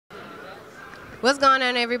What's going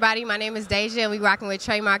on, everybody? My name is Deja, and we rocking with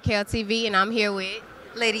TreMarkelTV, and I'm here with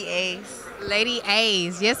Ladyy.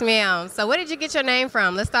 Ladyy. Yes, ma'am. So where did you get your name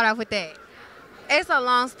from? Let's start off with that. It's a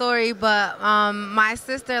long story, but my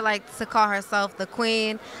sister likes to call herself the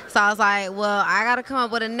queen. So I was like, well, I got to come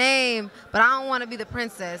up with a name, but I don't want to be the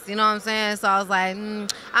princess. You know what I'm saying? So I was like,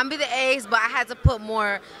 I'm be the ace, but I had to put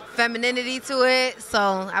more femininity to it.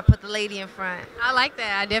 So I put the lady in front. I like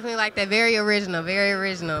that. I definitely like that. Very original. Very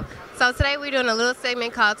original. So today we're doing a little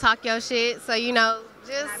segment called Talk Your Shit. So, you know,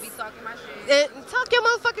 just I be talking my shit. Talk your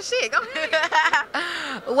motherfucking shit. Go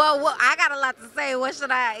ahead. well, I got a lot to say. What should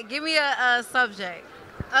I give me a subject?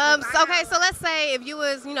 Okay, so let's say if you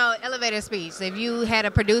was, you know, elevator speech. If you had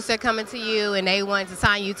a producer coming to you and they wanted to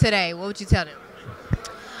sign you today, what would you tell them?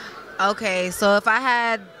 Okay, so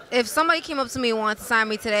if somebody came up to me and wanted to sign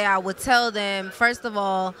me today, I would tell them, first of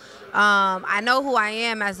all, I know who I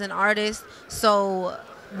am as an artist, so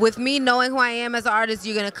with me knowing who I am as an artist,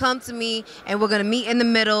 you're going to come to me and we're going to meet in the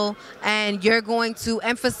middle, and you're going to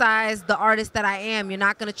emphasize the artist that I am. You're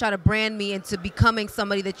not going to try to brand me into becoming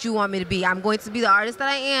somebody that you want me to be. I'm going to be the artist that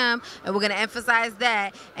I am, and we're going to emphasize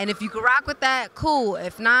that. And if you can rock with that, cool.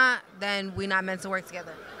 If not, then we're not meant to work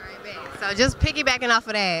together. So just piggybacking off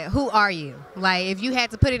of that, who are you? Like, if you had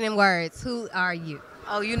to put it in words, who are you?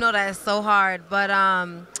 Oh, you know that's so hard. But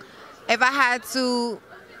if I had to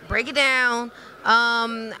break it down,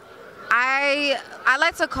 I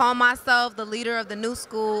like to call myself the leader of the new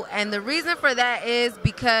school, and the reason for that is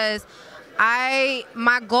because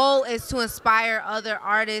my goal is to inspire other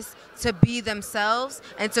artists to be themselves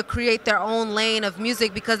and to create their own lane of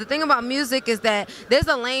music, because the thing about music is that there's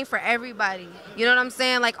a lane for everybody. You know what I'm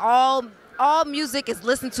saying? Like all music is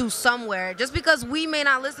listened to somewhere. Just because we may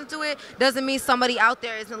not listen to it doesn't mean somebody out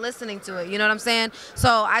there isn't listening to it. You know what I'm saying? So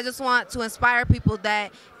I just want to inspire people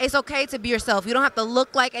that it's okay to be yourself. You don't have to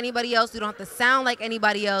look like anybody else. You don't have to sound like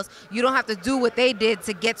anybody else. You don't have to do what they did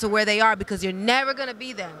to get to where they are, because you're never going to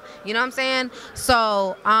be them. You know what I'm saying?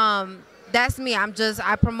 So that's me.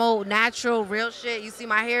 I promote natural, real shit. You see,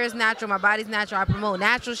 my hair is natural. My body's natural. I promote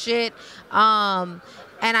natural shit. And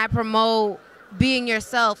I promote being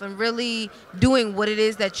yourself and really doing what it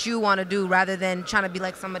is that you want to do rather than trying to be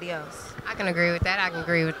like somebody else. I can agree with that. I can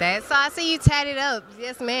agree with that. So I see you tatted up.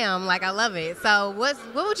 Yes, ma'am. Like, I love it. So what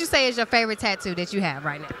would you say is your favorite tattoo that you have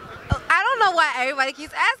right now? I don't know why everybody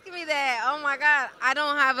keeps asking me that. Oh my God. I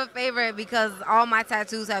don't have a favorite because all my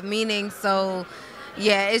tattoos have meaning. So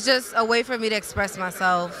yeah, it's just a way for me to express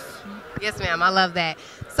myself. Yes, ma'am. I love that.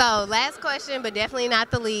 So last question, but definitely not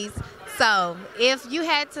the least. So if you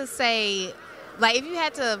had to say, like, if you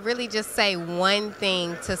had to really just say one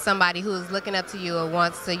thing to somebody who's looking up to you or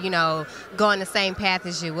wants to, you know, go on the same path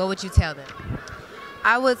as you, what would you tell them?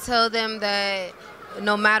 I would tell them that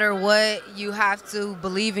no matter what, you have to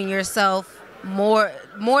believe in yourself more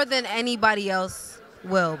than anybody else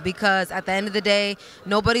will, because at the end of the day,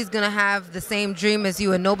 nobody's going to have the same dream as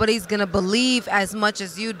you, and nobody's going to believe as much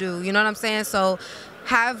as you do. You know what I'm saying? So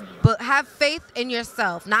have faith in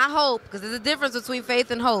yourself, not hope, because there's a difference between faith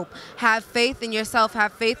and hope. Have faith in yourself,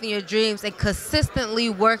 have faith in your dreams, and consistently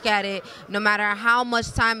work at it no matter how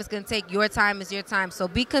much time it's going to take. Your time is your time. So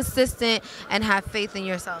be consistent and have faith in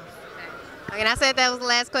yourself. Okay, and I said that was the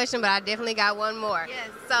last question, but I definitely got one more. Yes.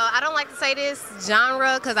 So I don't like to say this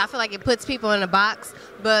genre because I feel like it puts people in a box,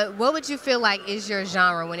 but what would you feel like is your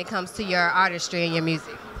genre when it comes to your artistry and your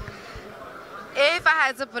music? If I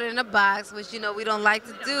had to put it in a box, which, you know, we don't like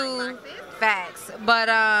to do, facts. But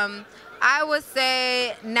I would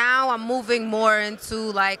say now I'm moving more into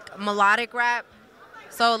like melodic rap.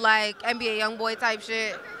 So like NBA Youngboy type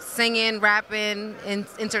shit, singing, rapping, and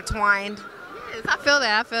intertwined. Yes, I feel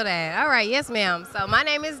that. I feel that. All right. Yes, ma'am. So my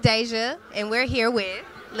name is Deja, and we're here with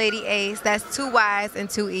Ladyy. That's 2 Y's and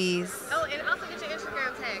 2 E's.